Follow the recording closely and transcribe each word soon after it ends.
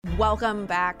Welcome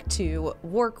back to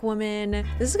Workwoman.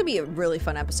 This is gonna be a really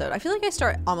fun episode. I feel like I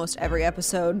start almost every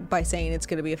episode by saying it's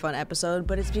gonna be a fun episode,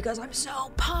 but it's because I'm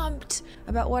so pumped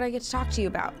about what I get to talk to you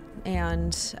about.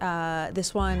 And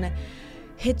this one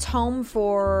hits home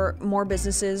for more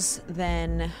businesses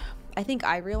than I think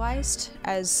I realized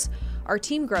as our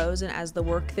team grows and as the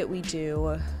work that we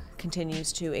do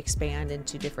continues to expand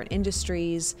into different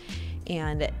industries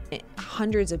and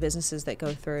hundreds of businesses that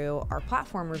go through our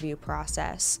platform review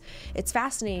process. It's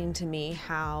fascinating to me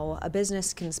how a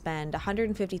business can spend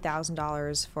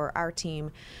 $150,000 for our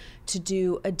team to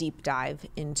do a deep dive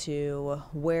into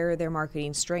where their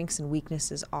marketing strengths and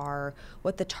weaknesses are,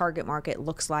 what the target market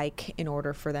looks like in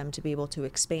order for them to be able to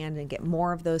expand and get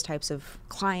more of those types of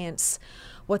clients,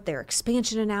 what their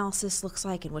expansion analysis looks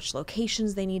like and which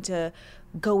locations they need to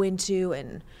go into.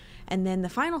 And then the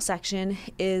final section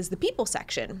is the people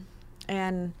section.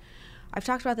 And I've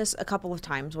talked about this a couple of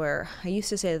times where I used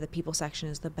to say that the people section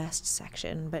is the best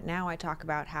section, but now I talk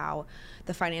about how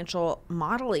the financial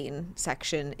modeling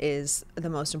section is the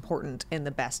most important and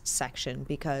the best section,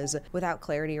 because without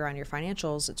clarity around your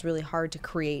financials, it's really hard to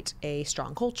create a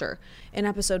strong culture. In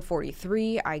episode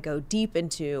 43, I go deep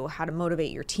into how to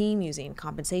motivate your team using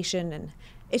compensation, and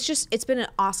it's been an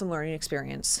awesome learning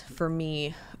experience for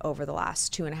me over the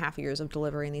last 2.5 years of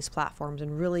delivering these platforms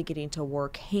and really getting to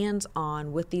work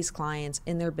hands-on with these clients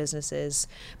in their businesses,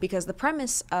 because the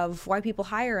premise of why people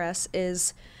hire us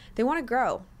is they want to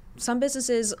grow. Some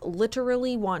businesses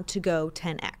literally want to go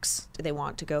 10x. They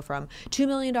want to go from $2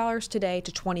 million today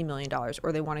to $20 million,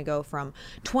 or they want to go from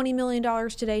 $20 million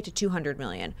today to $200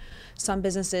 million. Some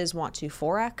businesses want to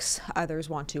 4x, others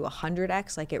want to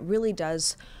 100x. Like, it really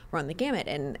does run the gamut,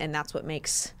 and that's what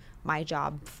makes my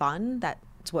job fun.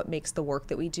 That's what makes the work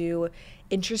that we do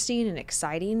interesting and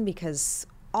exciting, because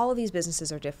all of these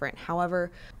businesses are different.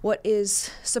 However, what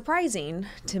is surprising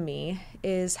to me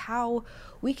is how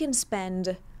we can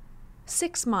spend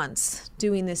 6 months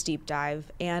doing this deep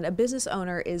dive, and a business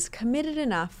owner is committed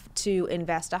enough to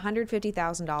invest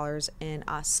 $150,000 in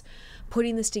us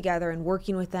putting this together and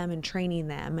working with them and training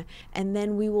them. And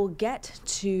then we will get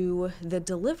to the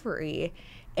delivery,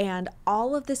 and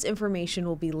all of this information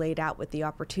will be laid out with the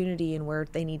opportunity and where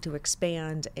they need to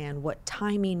expand and what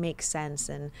timing makes sense,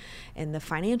 and the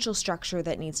financial structure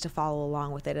that needs to follow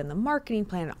along with it, and the marketing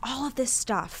plan, all of this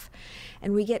stuff.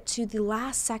 And we get to the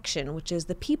last section, which is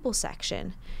the people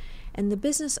section. And the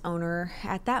business owner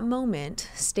at that moment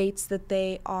states that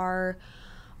they are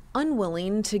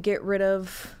unwilling to get rid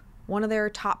of one of their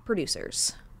top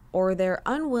producers, or they're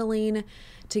unwilling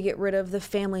to get rid of the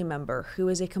family member who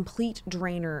is a complete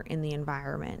drainer in the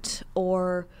environment.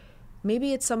 Or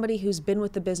maybe it's somebody who's been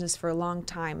with the business for a long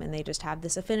time and they just have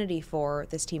this affinity for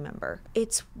this team member.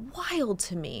 It's wild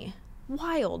to me,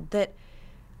 that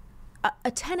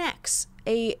a 10x,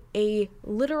 a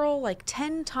literal like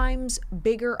 10 times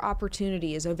bigger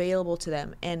opportunity is available to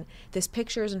them, and this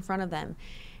picture is in front of them,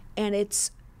 and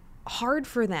it's hard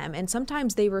for them, and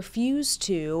sometimes they refuse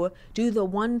to do the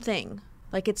one thing.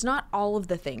 Like, it's not all of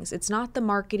the things. It's not the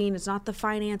marketing, it's not the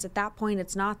finance at that point,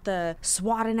 it's not the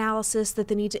SWOT analysis that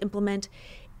they need to implement.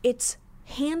 It's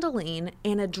handling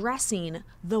and addressing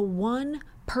the one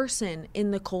person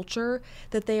in the culture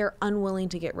that they are unwilling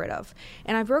to get rid of.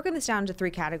 And I've broken this down into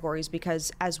 3 categories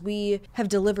because as we have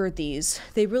delivered these,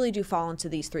 they really do fall into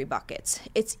these 3 buckets.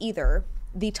 It's either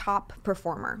the top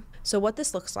performer. So what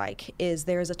this looks like is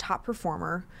there's a top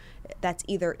performer that's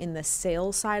either in the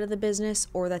sales side of the business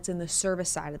or that's in the service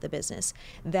side of the business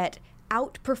that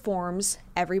outperforms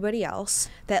everybody else,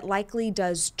 that likely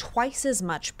does twice as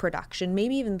much production,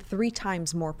 maybe even 3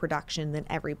 times more production than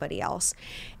everybody else.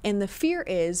 And the fear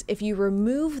is if you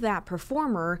remove that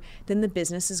performer, then the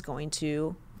business is going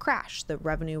to crash. The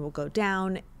revenue will go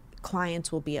down,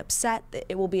 clients will be upset,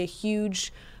 it will be a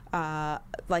huge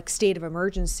state of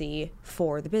emergency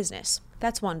for the business.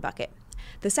 That's one bucket.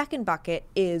 The second bucket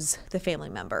is the family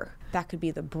member. That could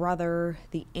be the brother,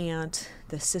 the aunt,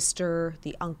 the sister,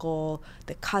 the uncle,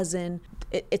 the cousin.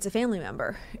 It's a family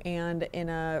member. And in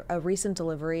a recent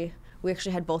delivery, we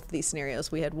actually had both of these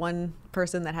scenarios. We had one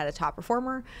person that had a top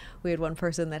performer. We had one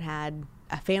person that had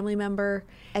a family member.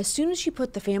 As soon as you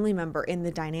put the family member in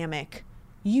the dynamic,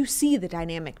 you see the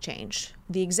dynamic change.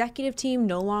 The executive team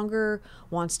no longer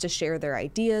wants to share their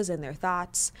ideas and their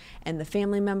thoughts, and the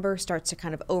family member starts to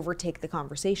kind of overtake the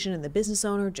conversation, and the business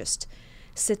owner just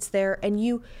sits there, and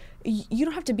you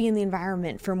don't have to be in the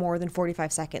environment for more than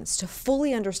 45 seconds to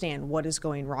fully understand what is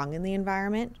going wrong in the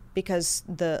environment, because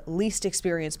the least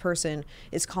experienced person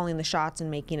is calling the shots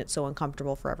and making it so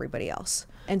uncomfortable for everybody else.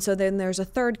 And so then there's a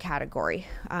third category.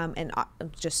 And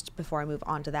just before I move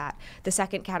on to that, the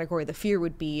second category, the fear,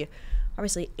 would be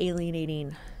obviously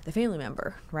alienating the family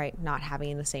member, right? Not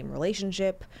having the same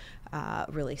relationship,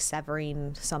 really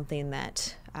severing something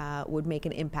that would make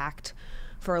an impact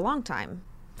for a long time.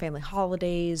 Family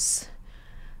holidays,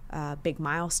 big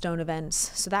milestone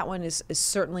events. So that one is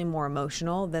certainly more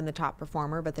emotional than the top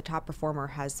performer, but the top performer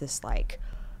has this like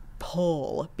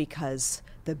pull because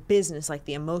the business, like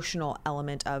the emotional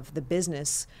element of the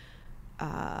business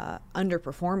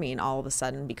underperforming all of a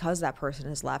sudden because that person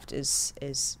has left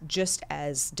is just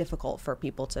as difficult for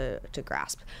people to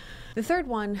grasp. The third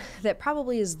one that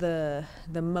probably is the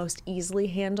most easily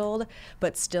handled,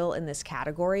 but still in this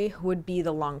category, would be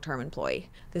the long-term employee.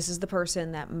 This is the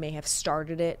person that may have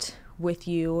started it with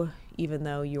you, even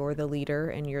though you're the leader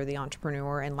and you're the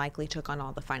entrepreneur, and likely took on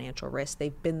all the financial risks.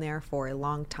 They've been there for a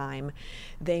long time.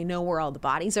 They know where all the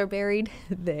bodies are buried.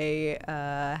 They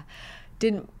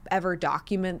didn't ever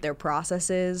document their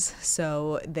processes,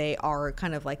 so they are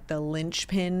kind of like the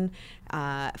linchpin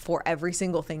for every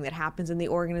single thing that happens in the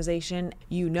organization.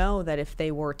 You know that if they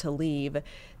were to leave,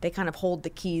 they kind of hold the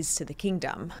keys to the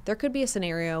kingdom. There could be a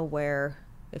scenario where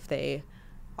if they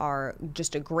are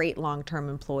just a great long-term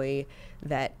employee,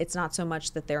 that it's not so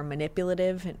much that they're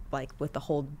manipulative, like with the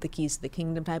hold the keys to the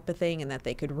kingdom type of thing, and that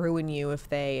they could ruin you if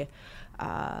they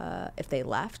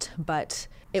left, but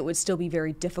it would still be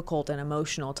very difficult and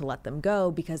emotional to let them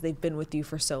go because they've been with you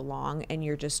for so long and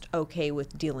you're just okay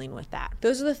with dealing with that.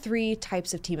 Those are the three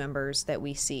types of team members that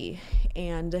we see.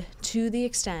 And to the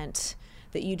extent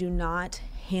that you do not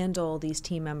handle these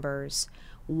team members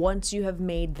once you have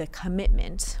made the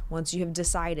commitment, once you have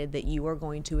decided that you are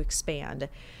going to expand,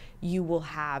 you will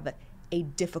have a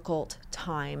difficult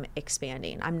time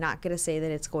expanding. I'm not going to say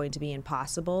that it's going to be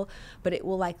impossible, but it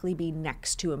will likely be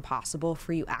next to impossible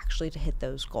for you actually to hit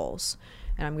those goals.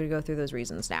 And I'm going to go through those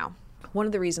reasons now. One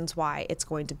of the reasons why it's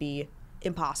going to be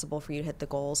impossible for you to hit the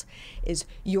goals is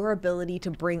your ability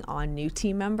to bring on new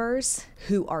team members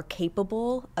who are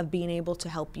capable of being able to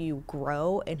help you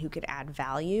grow and who could add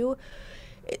value.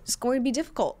 It's going to be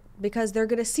difficult because they're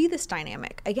going to see this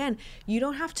dynamic. Again, you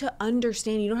don't have to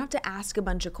understand, you don't have to ask a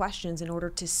bunch of questions in order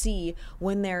to see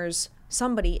when there's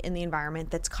somebody in the environment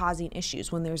that's causing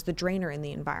issues, when there's the drainer in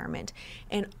the environment.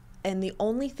 And the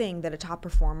only thing that a top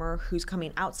performer who's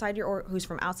coming outside who's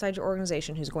from outside your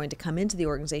organization, who's going to come into the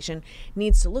organization,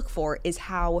 needs to look for is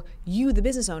how you, the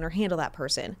business owner, handle that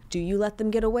person. Do you let them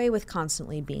get away with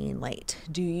constantly being late?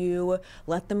 Do you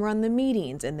let them run the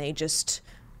meetings and they just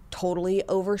totally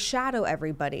overshadow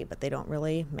everybody, but they don't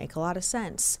really make a lot of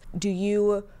sense? Do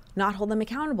you not hold them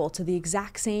accountable to the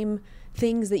exact same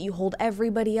things that you hold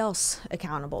everybody else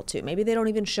accountable to? Maybe they don't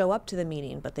even show up to the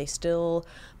meeting, but they still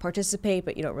participate,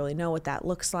 but you don't really know what that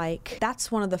looks like.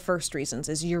 That's one of the first reasons,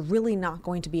 is you're really not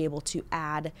going to be able to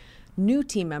add new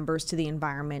team members to the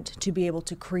environment to be able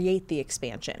to create the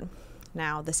expansion.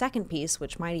 Now, the second piece,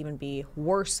 which might even be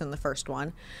worse than the first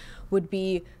one, would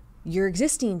be your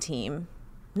existing team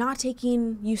not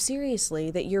taking you seriously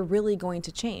that you're really going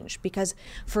to change. Because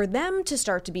for them to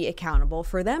start to be accountable,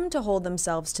 for them to hold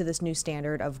themselves to this new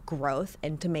standard of growth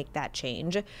and to make that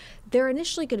change, they're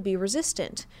initially going to be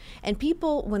resistant. And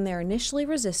people, when they're initially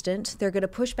resistant, they're going to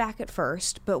push back at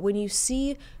first. But when you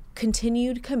see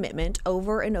continued commitment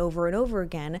over and over and over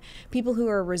again, people who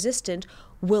are resistant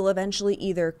will eventually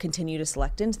either continue to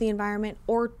select into the environment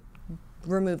or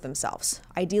remove themselves.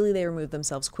 Ideally, they remove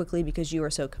themselves quickly because you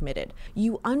are so committed.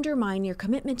 You undermine your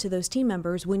commitment to those team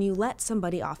members when you let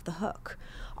somebody off the hook.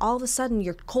 All of a sudden,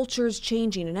 your culture is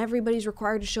changing and everybody's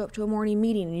required to show up to a morning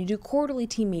meeting, and you do quarterly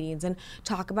team meetings and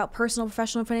talk about personal,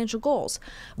 professional, and financial goals.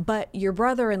 But your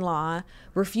brother-in-law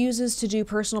refuses to do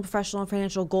personal, professional, and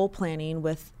financial goal planning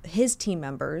with his team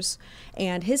members,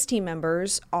 and his team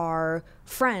members are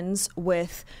friends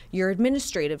with your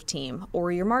administrative team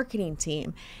or your marketing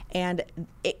team. And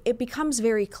it becomes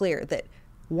very clear that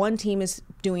one team is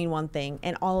doing one thing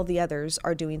and all of the others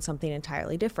are doing something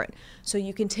entirely different. So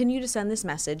you continue to send this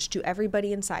message to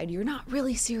everybody inside, you're not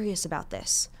really serious about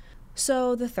this.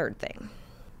 So the third thing,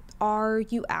 are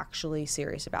you actually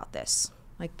serious about this?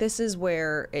 Like, this is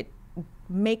where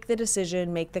make the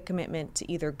decision, make the commitment to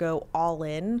either go all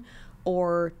in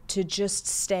or to just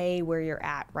stay where you're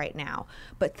at right now.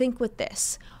 But think with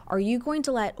this, are you going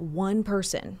to let one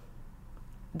person,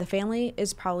 the family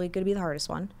is probably going to be the hardest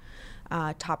one,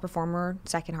 top performer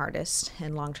second hardest,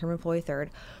 and long-term employee third.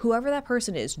 Whoever that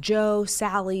person is, Joe,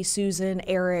 Sally, Susan,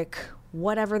 Eric,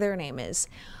 whatever their name is,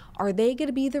 are they going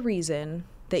to be the reason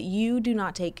that you do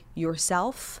not take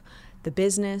yourself, the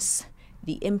business,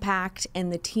 the impact,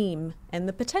 and the team, and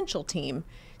the potential team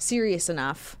serious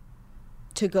enough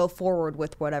to go forward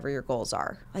with whatever your goals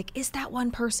are. Like, is that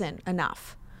one person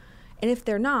enough? And if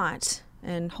they're not,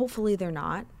 and hopefully they're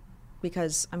not,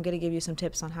 because I'm going to give you some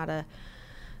tips on how to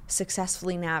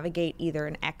successfully navigate either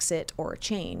an exit or a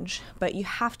change, but you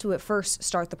have to at first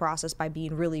start the process by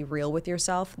being really real with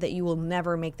yourself that you will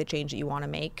never make the change that you want to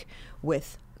make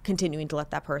with continuing to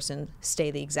let that person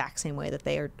stay the exact same way that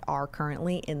they are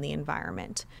currently in the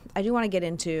environment. I do want to get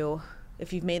into,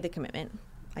 if you've made the commitment,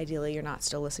 ideally you're not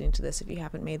still listening to this if you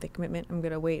haven't made the commitment. I'm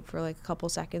going to wait for like a couple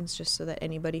seconds just so that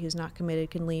anybody who's not committed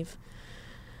can leave.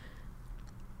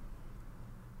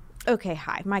 Okay,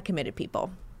 hi, my committed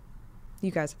people. You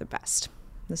guys are the best.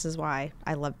 This is why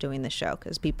I love doing this show,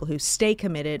 because people who stay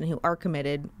committed and who are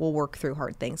committed will work through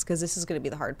hard things, because this is going to be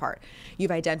the hard part. You've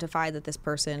identified that this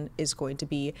person is going to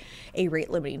be a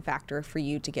rate limiting factor for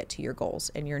you to get to your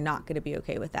goals, and you're not going to be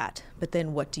okay with that. But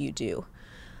then what do?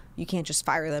 You can't just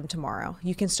fire them tomorrow.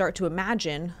 You can start to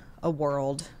imagine a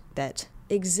world that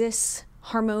exists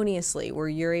harmoniously, where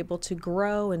you're able to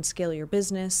grow and scale your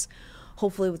business,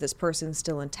 hopefully with this person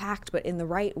still intact, but in the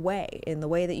right way, in the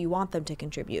way that you want them to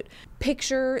contribute.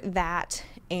 Picture that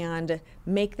and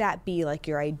make that be like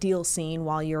your ideal scene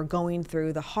while you're going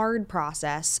through the hard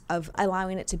process of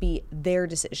allowing it to be their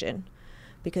decision,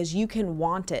 because you can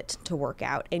want it to work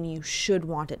out and you should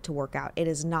want it to work out. It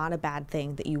is not a bad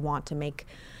thing that you want to make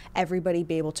everybody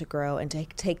be able to grow and to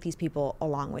take these people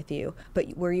along with you.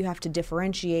 But where you have to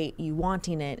differentiate you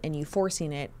wanting it and you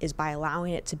forcing it is by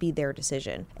allowing it to be their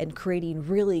decision and creating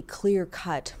really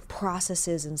clear-cut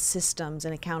processes and systems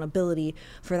and accountability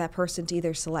for that person to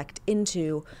either select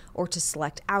into or to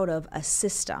select out of a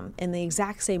system in the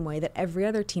exact same way that every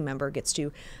other team member gets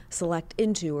to select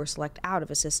into or select out of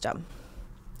a system.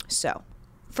 So,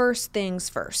 first things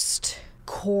first,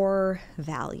 core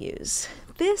values.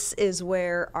 This is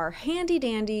where our handy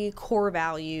dandy core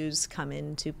values come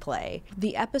into play.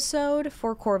 The episode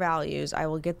for core values, I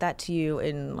will get that to you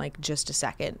in like just a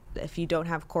second. If you don't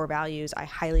have core values, I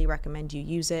highly recommend you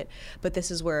use it, but this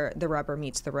is where the rubber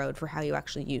meets the road for how you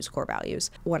actually use core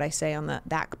values. What I say on that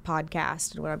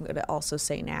podcast and what I'm going to also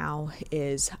say now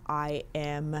is I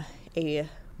am a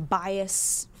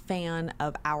bias fan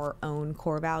of our own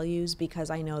core values because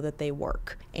I know that they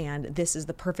work. And this is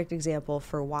the perfect example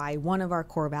for why one of our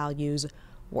core values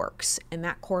works. And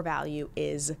that core value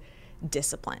is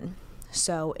discipline.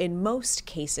 So in most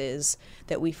cases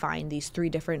that we find these three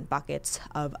different buckets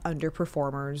of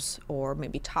underperformers or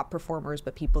maybe top performers,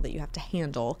 but people that you have to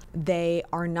handle, they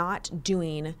are not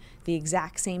doing the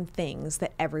exact same things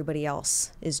that everybody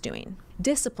else is doing.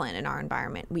 Discipline in our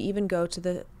environment, we even go to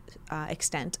the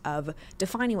extent of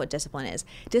defining what discipline is.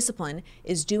 Discipline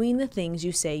is doing the things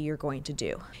you say you're going to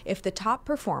do. If the top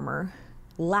performer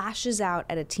lashes out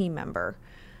at a team member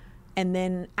and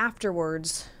then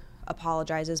afterwards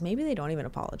apologizes, maybe they don't even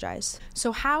apologize.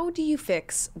 So how do you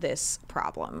fix this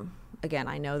problem? Again,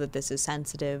 I know that this is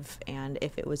sensitive, and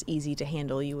if it was easy to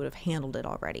handle, you would have handled it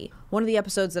already. One of the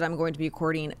episodes that I'm going to be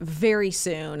recording very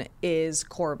soon is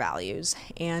core values.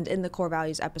 And in the core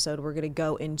values episode, we're going to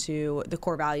go into the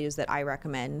core values that I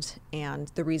recommend. And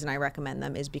the reason I recommend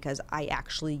them is because I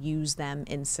actually use them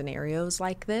in scenarios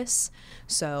like this.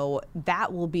 So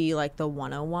that will be like the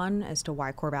 101 as to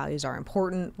why core values are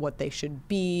important, what they should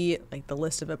be, like the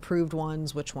list of approved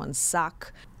ones, which ones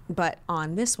suck. But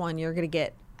on this one, you're going to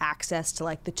get access to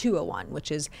like the 201,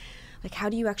 which is like, how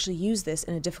do you actually use this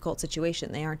in a difficult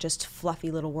situation? They aren't just fluffy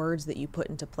little words that you put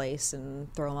into place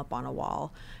and throw them up on a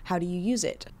wall. How do you use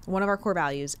it? One of our core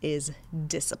values is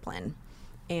discipline.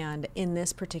 And in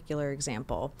this particular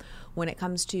example, when it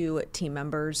comes to team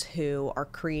members who are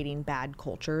creating bad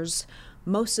cultures,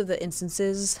 most of the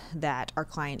instances that our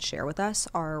clients share with us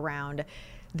are around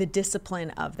the discipline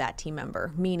of that team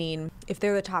member, meaning if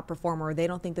they're the top performer, they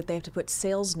don't think that they have to put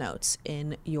sales notes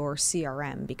in your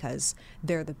CRM because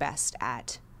they're the best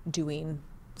at doing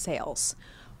sales.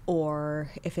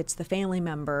 Or if it's the family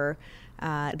member,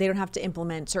 they don't have to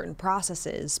implement certain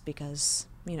processes because,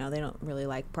 you know, they don't really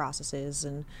like processes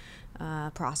and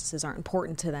processes aren't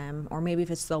important to them. Or maybe if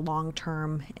it's the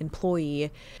long-term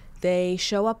employee, they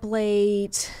show up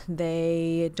late,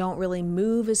 they don't really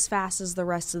move as fast as the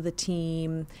rest of the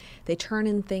team, they turn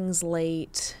in things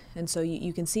late. And so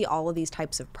you can see all of these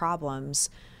types of problems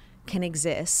can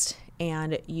exist,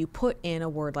 and you put in a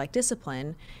word like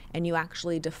discipline and you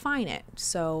actually define it.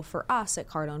 So for us at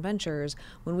Cardone Ventures,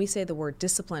 when we say the word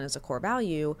discipline is a core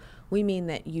value, we mean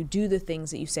that you do the things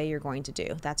that you say you're going to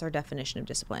do. That's our definition of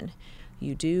discipline.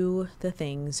 You do the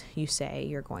things you say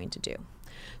you're going to do.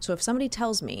 So if somebody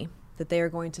tells me that they are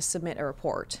going to submit a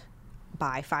report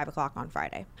by 5 o'clock on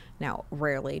Friday, Now,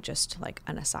 rarely, just like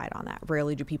an aside on that,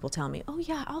 rarely do people tell me, oh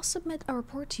yeah, I'll submit a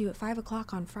report to you at 5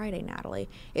 o'clock on Friday, Natalie.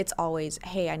 It's always,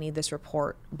 hey, I need this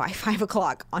report by 5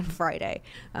 o'clock on Friday.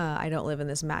 I don't live in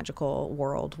this magical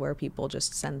world where people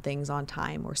just send things on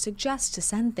time or suggest to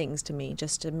send things to me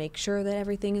just to make sure that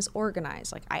everything is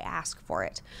organized. Like, I ask for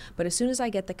it. But as soon as I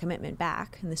get the commitment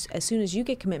back, and as soon as you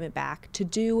get commitment back to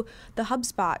do the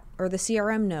HubSpot or the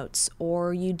CRM notes,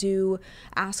 or you do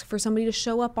ask for somebody to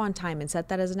show up on time and set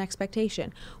that as an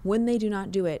expectation, when they do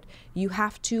not do it, you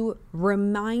have to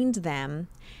remind them,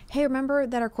 hey, remember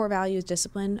that our core value is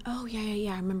discipline? Oh,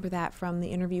 yeah. I remember that from the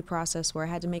interview process where I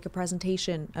had to make a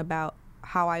presentation about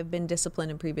how I've been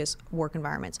disciplined in previous work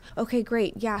environments. Okay,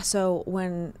 great. Yeah, so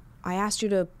when I asked you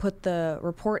to put the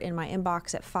report in my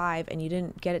inbox at 5 and you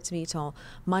didn't get it to me till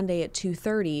Monday at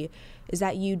 2:30, is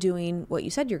that you doing what you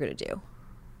said you're going to do?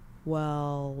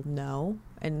 Well, no.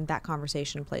 And that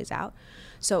conversation plays out.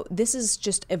 So this is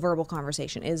just a verbal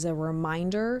conversation. It is a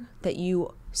reminder that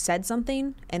you said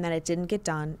something and that it didn't get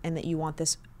done and that you want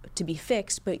this to be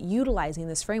fixed, but utilizing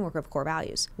this framework of core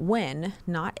values. When,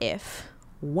 not if,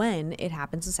 when it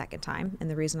happens a second time. And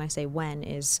the reason I say when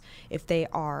is if they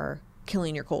are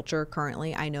killing your culture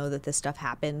currently, I know that this stuff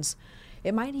happens.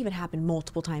 It might even happen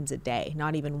multiple times a day,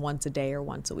 not even once a day or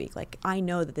once a week. Like, I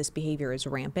know that this behavior is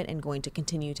rampant and going to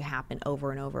continue to happen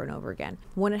over and over and over again.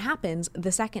 When it happens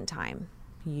the second time,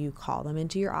 you call them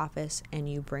into your office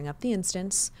and you bring up the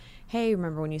instance. Hey,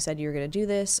 remember when you said you were going to do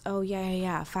this? Oh,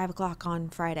 yeah, 5 o'clock on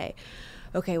Friday.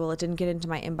 Okay, well, it didn't get into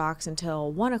my inbox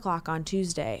until 1 o'clock on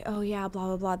Tuesday. Oh, yeah, blah,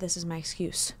 blah, blah. This is my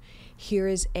excuse. Here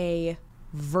is a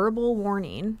verbal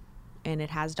warning, and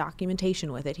it has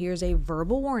documentation with it. Here's a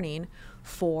verbal warning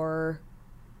for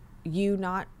you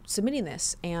not submitting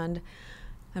this. And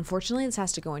unfortunately, this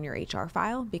has to go in your HR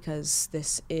file because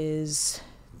this is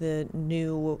the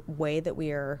new way that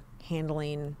we are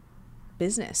handling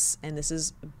business. And this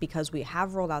is because we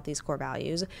have rolled out these core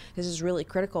values. This is really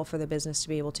critical for the business to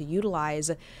be able to utilize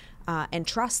and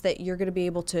trust that you're going to be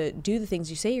able to do the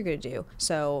things you say you're going to do.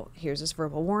 So here's this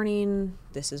verbal warning.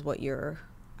 This is what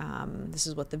this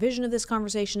is what the vision of this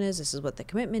conversation is. This is what the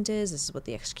commitment is. This is what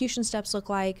the execution steps look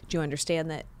like. Do you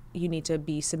understand that you need to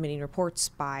be submitting reports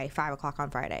by 5 o'clock on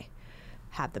Friday?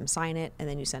 Have them sign it, and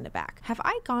then you send it back. Have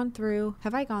I gone through,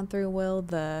 Will,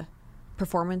 the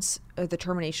performance or the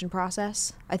termination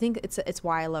process? I think it's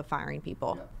why I love firing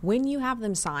people. Yeah. When you have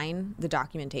them sign the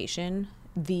documentation,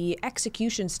 the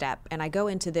execution step, and I go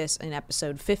into this in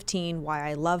episode 15, why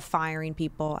I love firing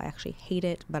people. I actually hate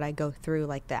it, but I go through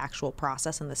like the actual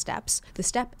process and the steps. The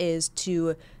step is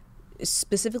to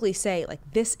specifically say, like,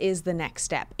 this is the next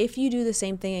step. If you do the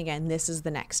same thing again, this is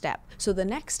the next step. So the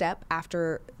next step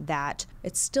after that,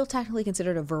 it's still technically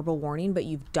considered a verbal warning, but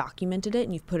you've documented it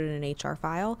and you've put it in an HR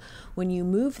file. When you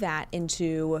move that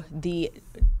into the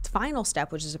final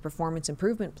step, which is a performance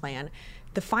improvement plan,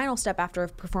 the final step after a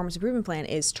performance improvement plan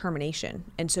is termination.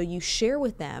 And so you share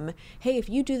with them, hey, if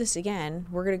you do this again,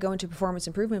 we're going to go into performance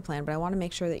improvement plan, but I want to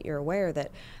make sure that you're aware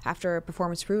that after a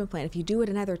performance improvement plan, if you do it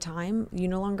another time, you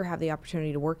no longer have the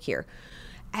opportunity to work here.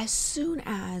 As soon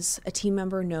as a team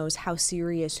member knows how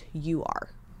serious you are,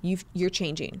 you're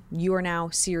changing. You are now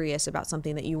serious about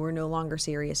something that you were no longer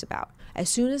serious about. As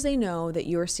soon as they know that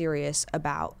you're serious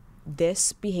about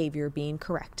this behavior being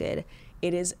corrected,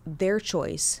 it is their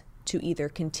choice to either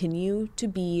continue to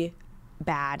be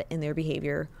bad in their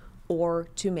behavior or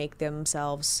to make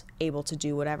themselves able to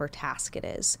do whatever task it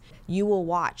is. You will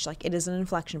watch, like, it is an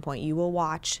inflection point. You will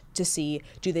watch to see,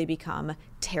 do they become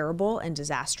terrible and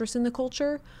disastrous in the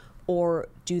culture, or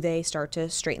do they start to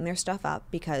straighten their stuff up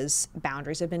because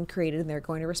boundaries have been created and they're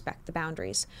going to respect the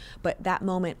boundaries. But that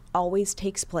moment always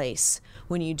takes place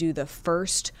when you do the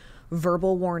first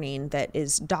verbal warning that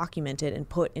is documented and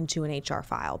put into an HR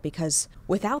file, because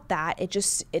without that,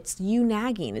 it's you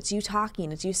nagging, it's you talking,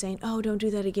 it's you saying, oh, don't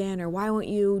do that again, or why won't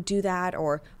you do that,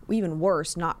 or even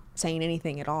worse, not saying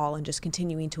anything at all and just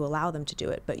continuing to allow them to do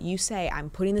it. But you say, I'm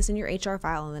putting this in your HR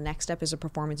file and the next step is a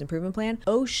performance improvement plan.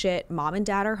 Oh shit, mom and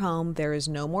dad are home. There is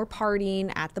no more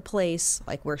partying at the place.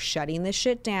 Like, we're shutting this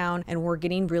shit down and we're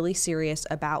getting really serious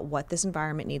about what this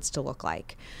environment needs to look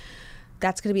like.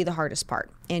 That's going to be the hardest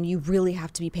part. And you really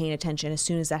have to be paying attention as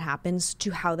soon as that happens to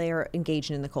how they are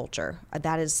engaging in the culture.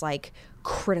 That is like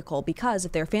critical, because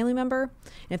if they're a family member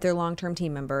and if they're a long-term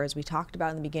team member, as we talked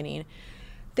about in the beginning,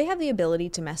 they have the ability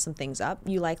to mess some things up.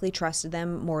 You likely trusted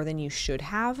them more than you should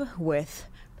have with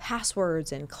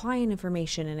passwords and client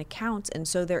information and accounts. And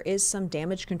so there is some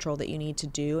damage control that you need to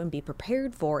do and be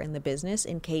prepared for in the business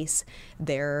in case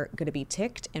they're going to be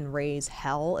ticked and raise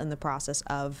hell in the process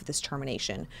of this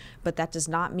termination. But that does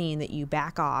not mean that you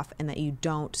back off and that you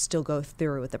don't still go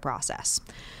through with the process.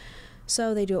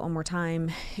 So they do it one more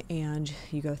time and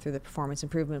you go through the performance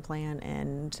improvement plan.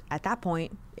 And at that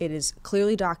point, it is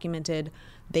clearly documented.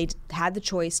 They had the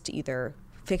choice to either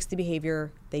fix the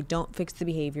behavior, they don't fix the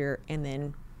behavior, and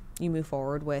then you move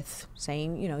forward with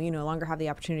saying, you no longer have the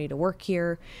opportunity to work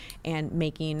here and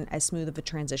making as smooth of a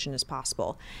transition as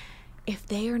possible. If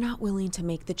they are not willing to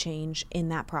make the change in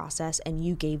that process and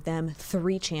you gave them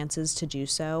 3 chances to do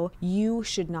so, you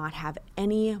should not have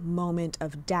any moment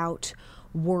of doubt,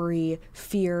 worry,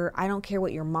 fear. I don't care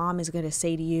what your mom is going to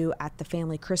say to you at the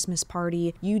family Christmas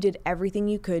party. You did everything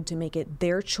you could to make it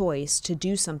their choice to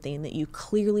do something that you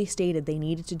clearly stated they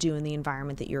needed to do in the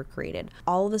environment that you're created.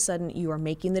 All of a sudden, you are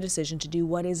making the decision to do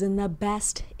what is in the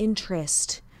best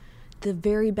interest, the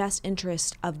very best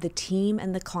interest of the team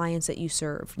and the clients that you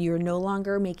serve. You're no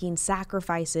longer making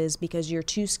sacrifices because you're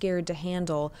too scared to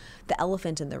handle the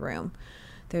elephant in the room.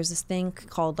 There's this thing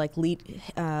called like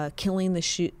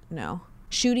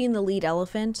shooting the lead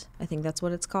elephant. I think that's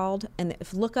what it's called. And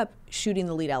look up shooting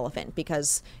the lead elephant,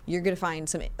 because you're going to find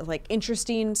some like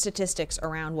interesting statistics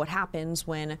around what happens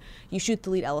when you shoot the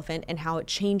lead elephant and how it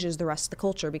changes the rest of the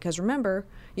culture. Because remember,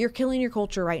 you're killing your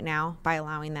culture right now by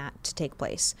allowing that to take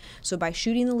place. So by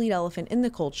shooting the lead elephant in the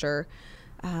culture,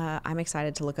 I'm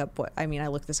excited to look up I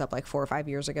looked this up like 4 or 5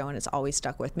 years ago and it's always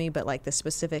stuck with me, but like the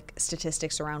specific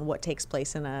statistics around what takes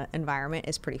place in an environment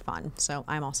is pretty fun. So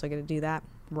I'm also going to do that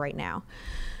right now.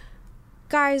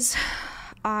 Guys,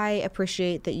 I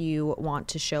appreciate that you want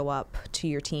to show up to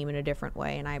your team in a different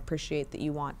way, and I appreciate that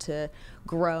you want to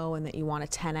grow and that you want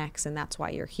to 10x, and that's why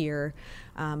you're here.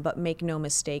 But make no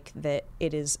mistake that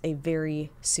it is a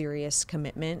very serious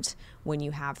commitment when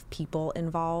you have people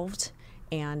involved.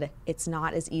 And it's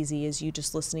not as easy as you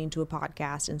just listening to a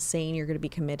podcast and saying you're going to be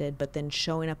committed, but then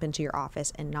showing up into your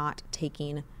office and not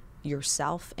taking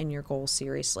yourself and your goals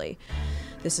seriously.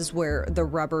 This is where the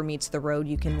rubber meets the road.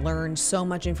 You can learn so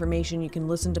much information, you can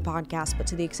listen to podcasts, but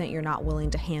to the extent you're not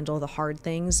willing to handle the hard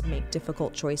things, make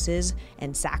difficult choices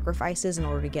and sacrifices in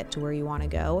order to get to where you want to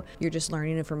go, you're just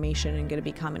learning information and going to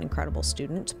become an incredible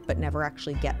student, but never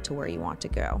actually get to where you want to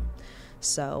go.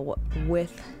 So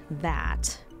with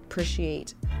that,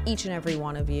 appreciate each and every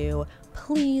one of you.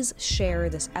 Please share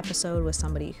this episode with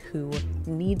somebody who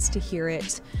needs to hear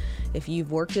it. If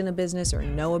you've worked in a business or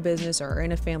know a business or are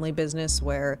in a family business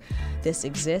where this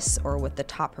exists, or with the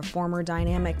top performer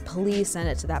dynamic, please send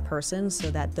it to that person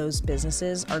so that those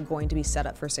businesses are going to be set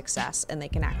up for success and they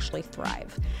can actually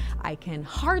thrive. I can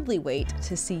hardly wait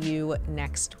to see you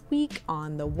next week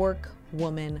on the Work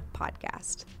Woman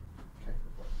podcast.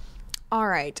 All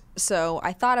right, so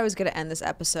I thought I was going to end this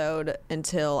episode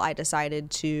until I decided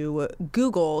to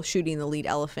Google shooting the lead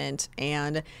elephant,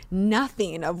 and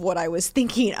nothing of what I was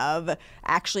thinking of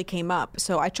actually came up.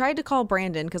 So I tried to call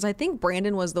Brandon, because I think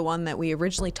Brandon was the one that we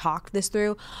originally talked this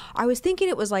through. I was thinking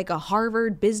it was like a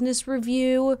Harvard Business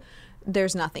Review.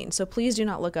 There's nothing. So please do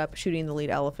not look up shooting the lead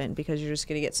elephant, because you're just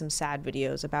going to get some sad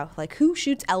videos about like who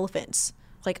shoots elephants.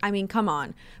 Like, I mean, come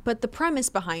on. But the premise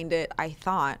behind it, I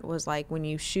thought, was like when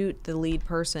you shoot the lead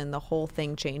person, the whole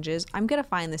thing changes. I'm going to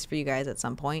find this for you guys at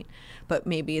some point, but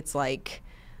maybe it's like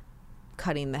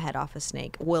cutting the head off a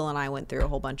snake. Will and I went through a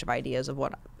whole bunch of ideas of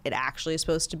what it actually is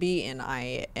supposed to be, and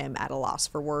I am at a loss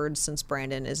for words since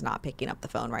Brandon is not picking up the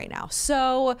phone right now.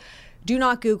 So do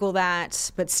not Google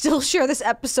that, but still share this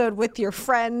episode with your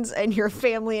friends and your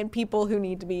family and people who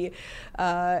need to be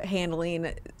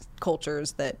handling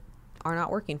cultures that are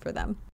not working for them.